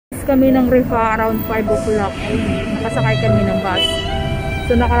kami ng Riffa around 5 o'clock. Nakasakay kami ng bus.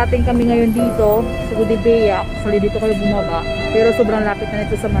 So nakarating kami ngayon dito sa Gudibeya. Actually dito kayo bumaba. Pero sobrang lapit na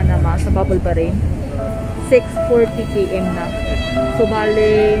nito sa Manama, sa Bahrain. 6:40 PM na. So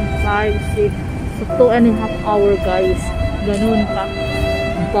bale 5, 6, so 2.5 hour guys. Ganun ka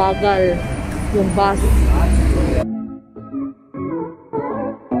bagal yung bus.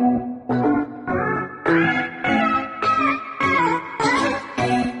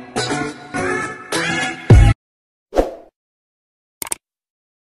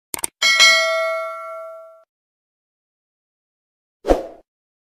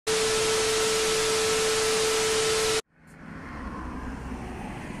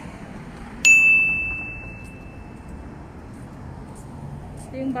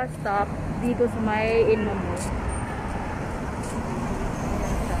 Ito yung bus stop dito sa may Manama.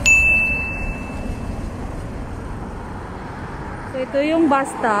 So ito yung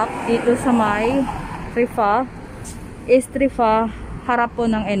bus stop dito sa may Riffa, East Riffa, harap po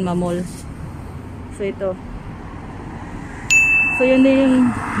ng Manama. So ito. So yun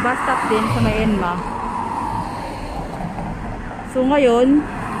yung bus stop din sa may Manama. So ngayon,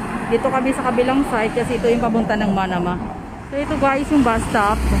 dito kami sa kabilang side kasi ito yung papunta ng Manama. So ito guys yung bus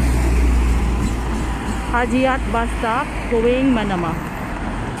stop. Hajiat bus stop going Manama.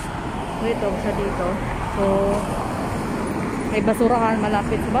 So ito sa dito. So may basurahan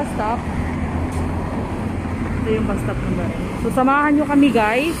malapit sa bus stop. Ito yung bus stop number. So samahan nyo kami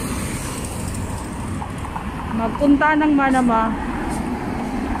guys. Magpunta ng Manama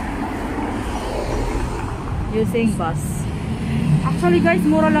using bus. Actually guys,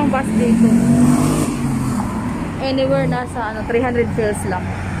 mura lang bus dito. Anywhere nasa 300 pesos lang.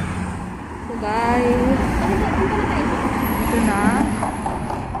 So guys, ito na.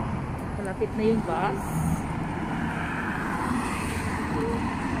 Malapit na yung bus.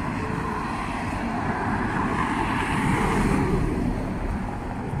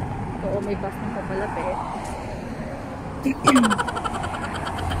 Oo, may bus na papalapit.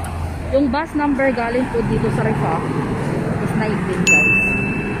 Yung bus number galing po dito sa Riffa is 19 guys.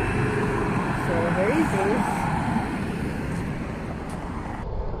 So here it is.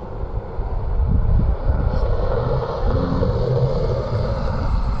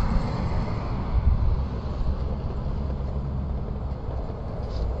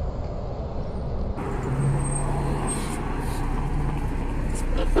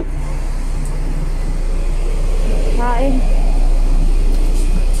 Kain.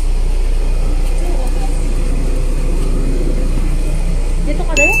 Dito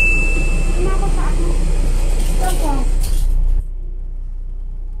ka rin? Tumako sa ako. Tumako.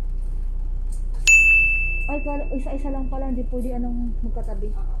 Ay, isa-isa lang pala. Hindi pwede anong magkatabi.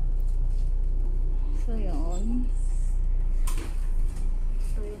 So, yun.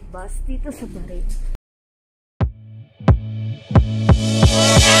 So, yung bus dito sa Bahrain.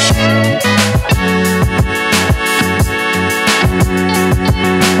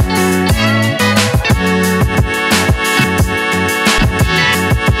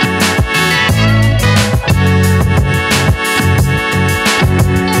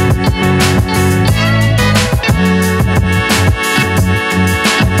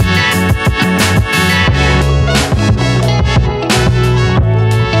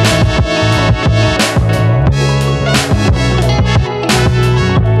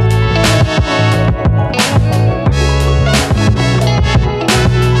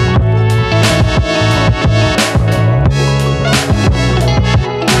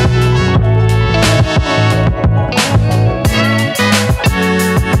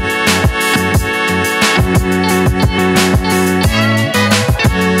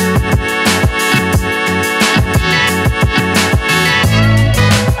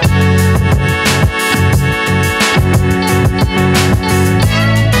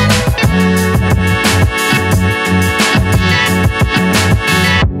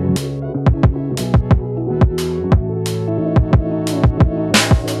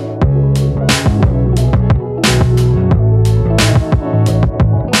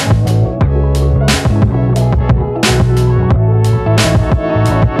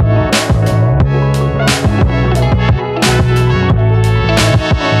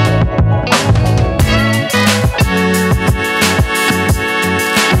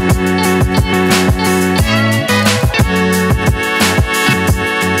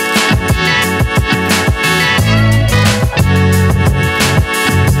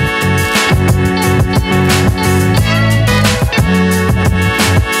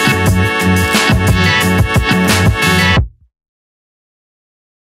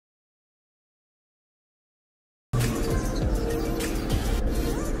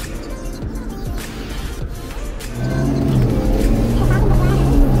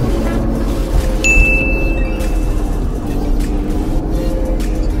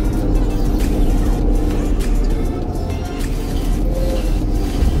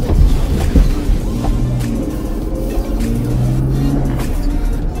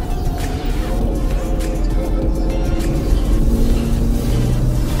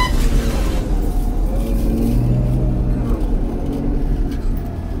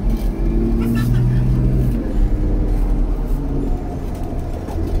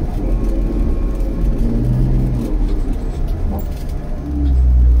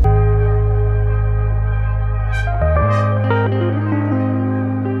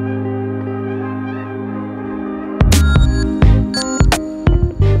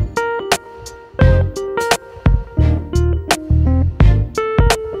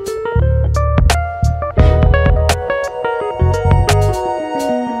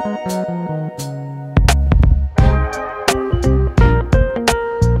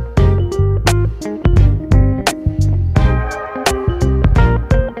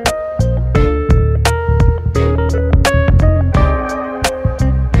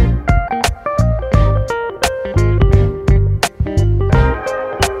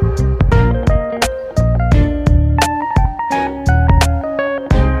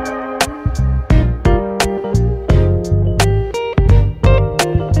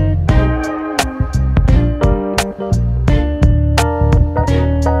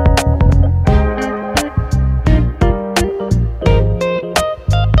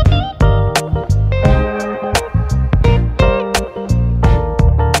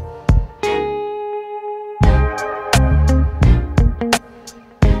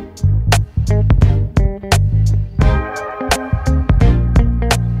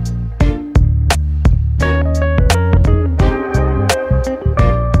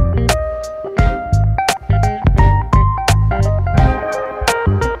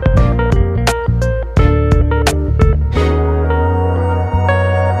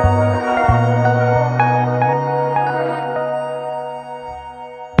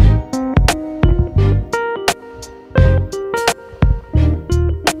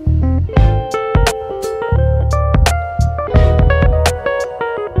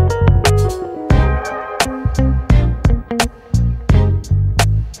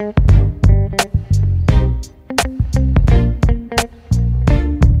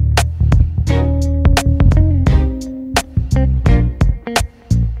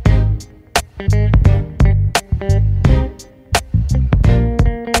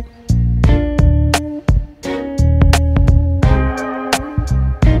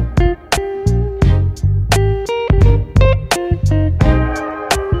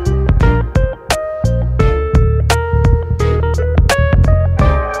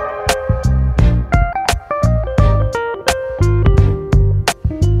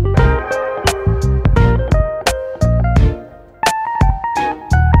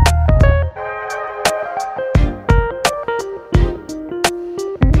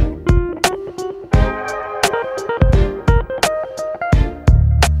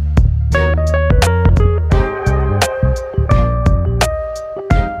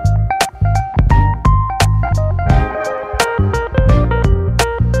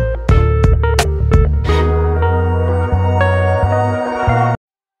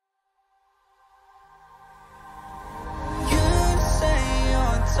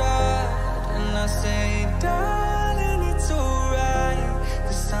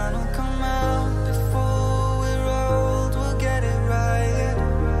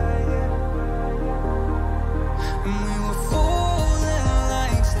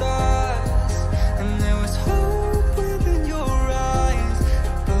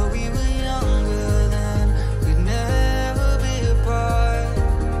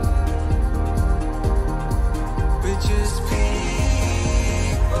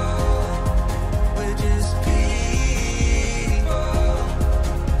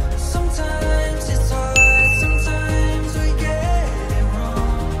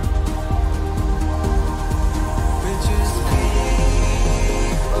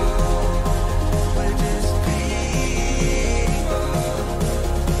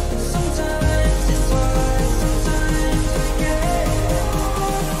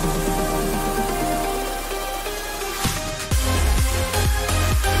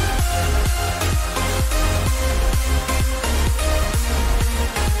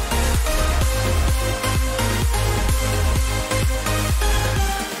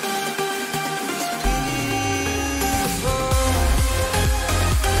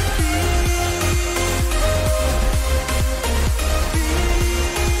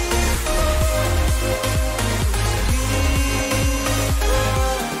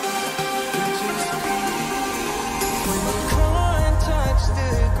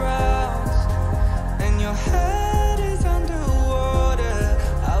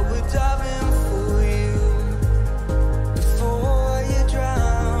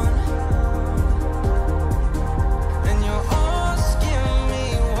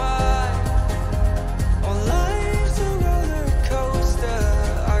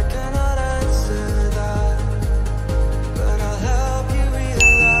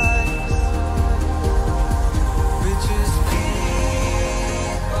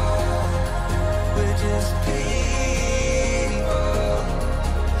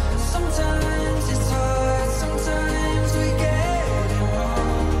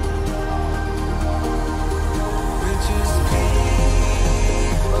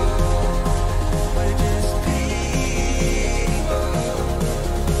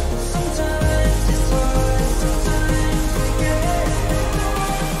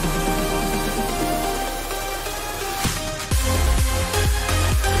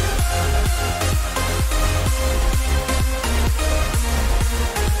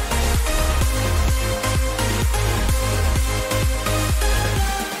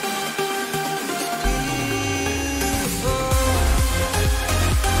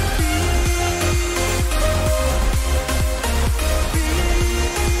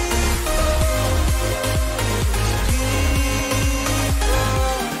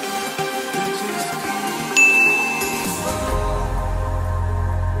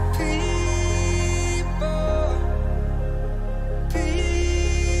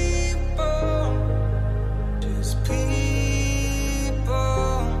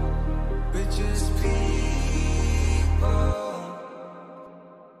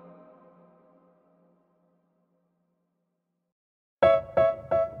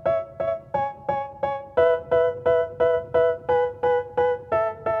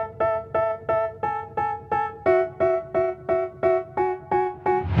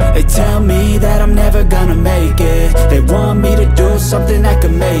 tell me that I'm never gonna make it. They want me to do something that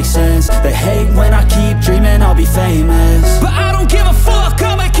could make sense. They hate when I keep dreaming I'll be famous, but I don't give a fuck,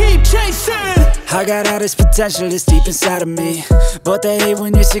 I'ma keep chasing. I got all this potential that's deep inside of me, but they hate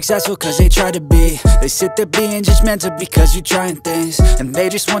when you're successful cause they try to be. They sit there being judgmental because you're trying things, and they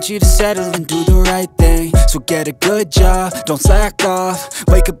just want you to settle and do the right thing. So get a good job, don't slack off.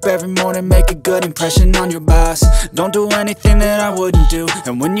 Wake up every morning, make a good impression on your boss. Don't do anything that I wouldn't do,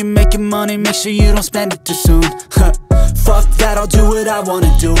 and when you're making money, make sure you don't spend it too soon. Fuck that, I'll do what I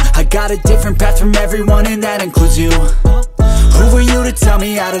wanna do. I got a different path from everyone, and that includes you. Who are you to tell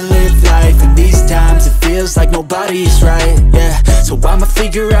me how to live life? In these times it feels like nobody's right, yeah. So I'ma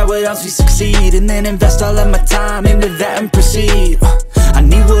figure out what else we succeed, and then invest all of my time into that and proceed. I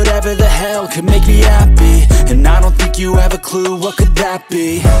need whatever the hell could make me happy, and I don't think you have a clue what could that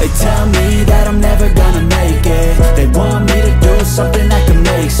be. They tell me that I'm never gonna make it. They want me to do something that could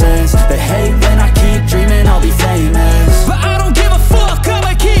make sense. They hate when I keep dreaming I'll be famous, but I don't give a fuck,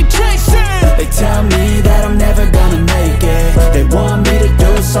 I'ma keep chasing. They tell me that I'm never gonna make it. They want me to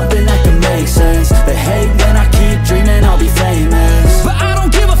do something that can make sense. They hate when I keep dreaming I'll be famous, but I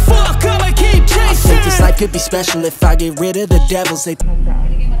don't give a fuck, I'ma keep chasing. I think this life could be special if I get rid of the devils. They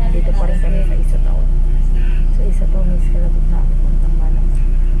Nandito pa rin kami sa isa taon. So isa taon is kalabot na ako puntang Manama.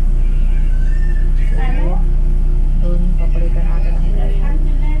 So doon papalitan natin ang life.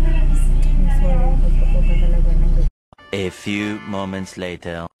 Usually magpapunta talaga ng gabi. A few moments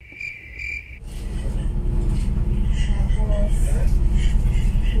later.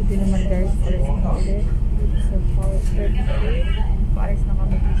 Hindi naman guys, pares na ulit. So pares na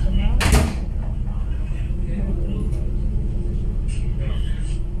kami dito na.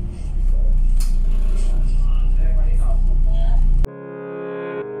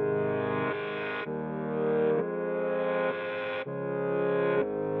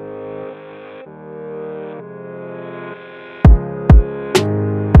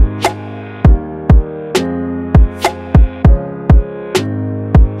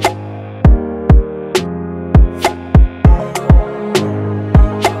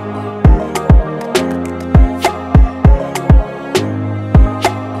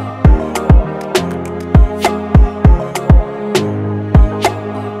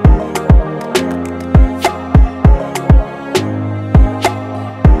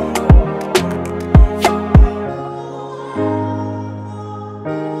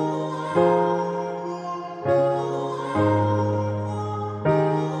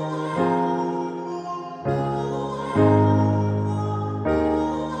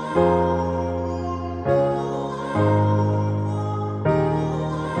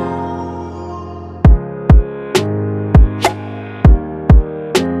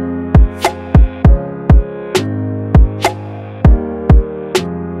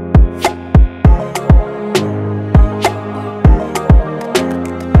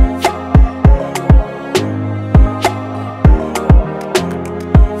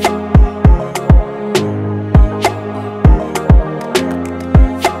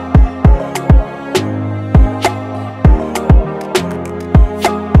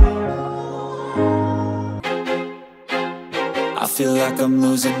 feel like I'm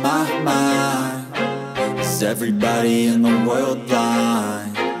losing my mind. Is everybody in the world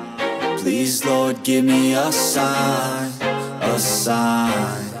blind? Please, Lord, give me a sign, a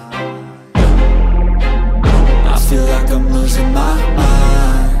sign. I feel like I'm losing my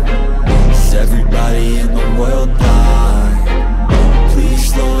mind. Is everybody in the world blind?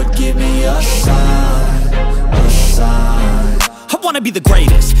 Please, Lord, give me a sign, a sign. I wanna be the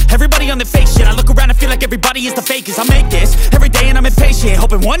greatest. Everybody on the fake shit. I look around and feel like everybody is the fakest. I make this every day and I'm impatient,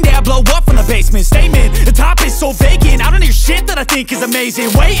 hoping one day I blow up from the basement. Statement, the top is so vacant. I don't hear shit that I think is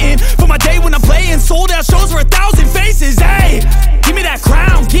amazing. Waiting for my day when I'm playing sold out shows for 1,000 faces. Hey, give me that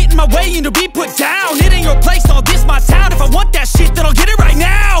crown, get in my way and to be put down. It ain't your place, all this my town. If I want that shit, then I'll get it right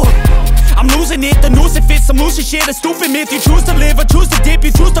now. I'm losing it, the noose it fits. I'm losing shit, a stupid myth. You choose to live or choose to dip.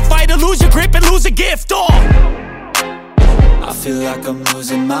 You choose to fight or lose your grip and lose a gift. I feel like I'm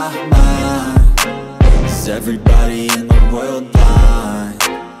losing my mind. Is everybody in the world blind?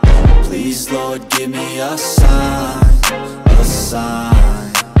 Please, Lord, give me a sign, a sign.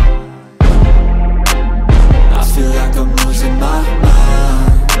 I feel like I'm losing my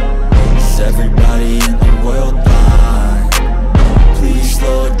mind. Is everybody in the world blind? Please,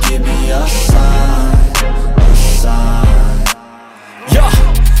 Lord, give me a sign, a sign. Yeah.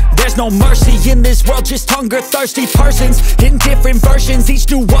 There's no mercy in this world, just hunger-thirsty persons in different versions. Each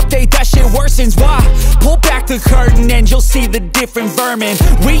new update, that shit worsens. Why? Pull back the curtain and you'll see the different vermin.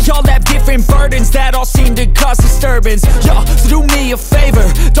 We all have different burdens that all seem to cause disturbance. Yo, so do me a favor,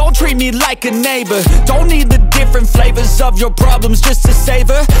 don't treat me like a neighbor. Don't need the different flavors of your problems just to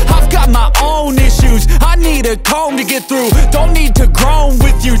savor. I've got my own issues, I need a comb to get through. Don't need to groan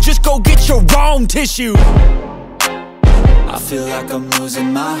with you, just go get your own tissue. I feel like I'm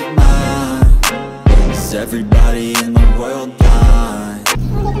losing my mind. Is everybody in the world blind?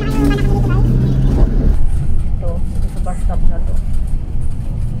 Ito sa bus stop na to.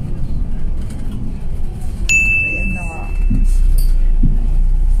 Ayan na nga.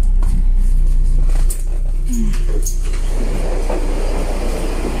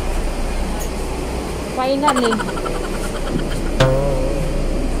 Painan eh.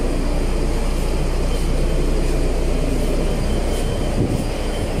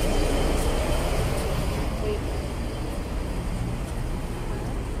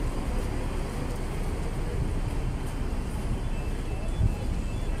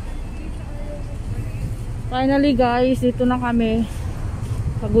 Finally guys, dito na kami.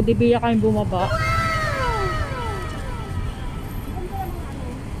 Sa Gudibia kami bumaba.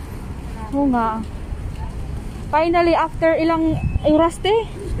 Oo nga. Finally, after ilang oras te?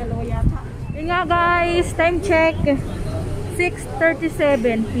 Yun nga guys, time check.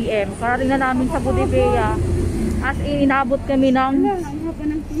 6:37 PM. Karating na namin sa Gudibia. As in, inabot kami ng...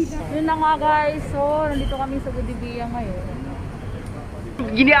 Yun na nga guys. So, nandito kami sa Gudibia ngayon.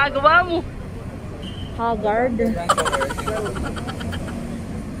 Ginagawa mo? Haggard.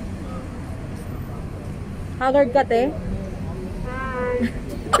 Haggard ka te?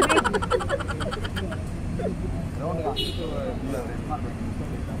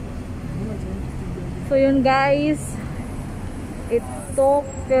 So yun guys, it took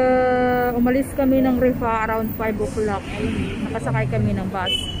umalis kami ng Riffa around 5 o'clock. Nakasakay kami ng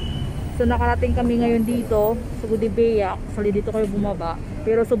bus. So nakarating kami ngayon dito sa Gudibia. Actually dito kayo bumaba,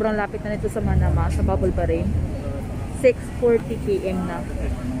 pero sobrang lapit na nito sa Manama, sa Bahrain. 6:40 PM na.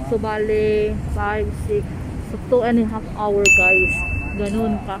 So bale 5, 6, so 2.5 hour guys.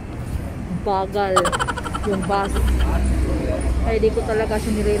 Ganun ka bagal yung bus. Kaya di ko talaga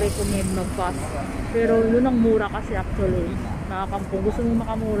siya nire-recommend mag-bus. Pero yun ang mura kasi actually. Nakakampung. Gusto mo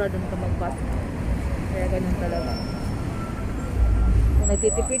makamura dun ka mag-bus. Kaya ganun talaga. Kung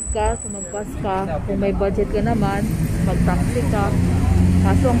nagtitipid ka, so mag-bus ka. Kung may budget ka naman, mag-taxi ka.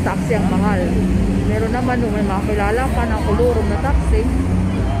 Kaso ang taxi ang mahal. Meron naman may mga kilala ka ng kulurong na taxi.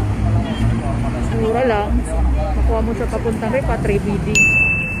 Mura lang. Makuha mo sa papuntang Riffa, 3BD.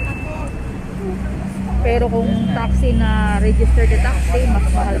 Pero kung taxi na registered na taxi, mas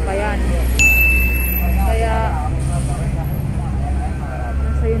mahal pa yan. Kaya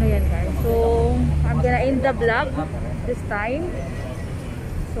nasa yun na yan guys. So I'm gonna end the vlog this time.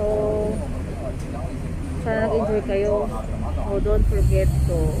 So sana nag-enjoy kayo. So don't forget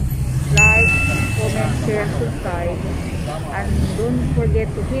to like, comment, share, subscribe, and don't forget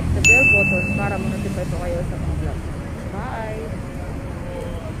to hit the bell button para ma-notify po kayo sa mga vlog.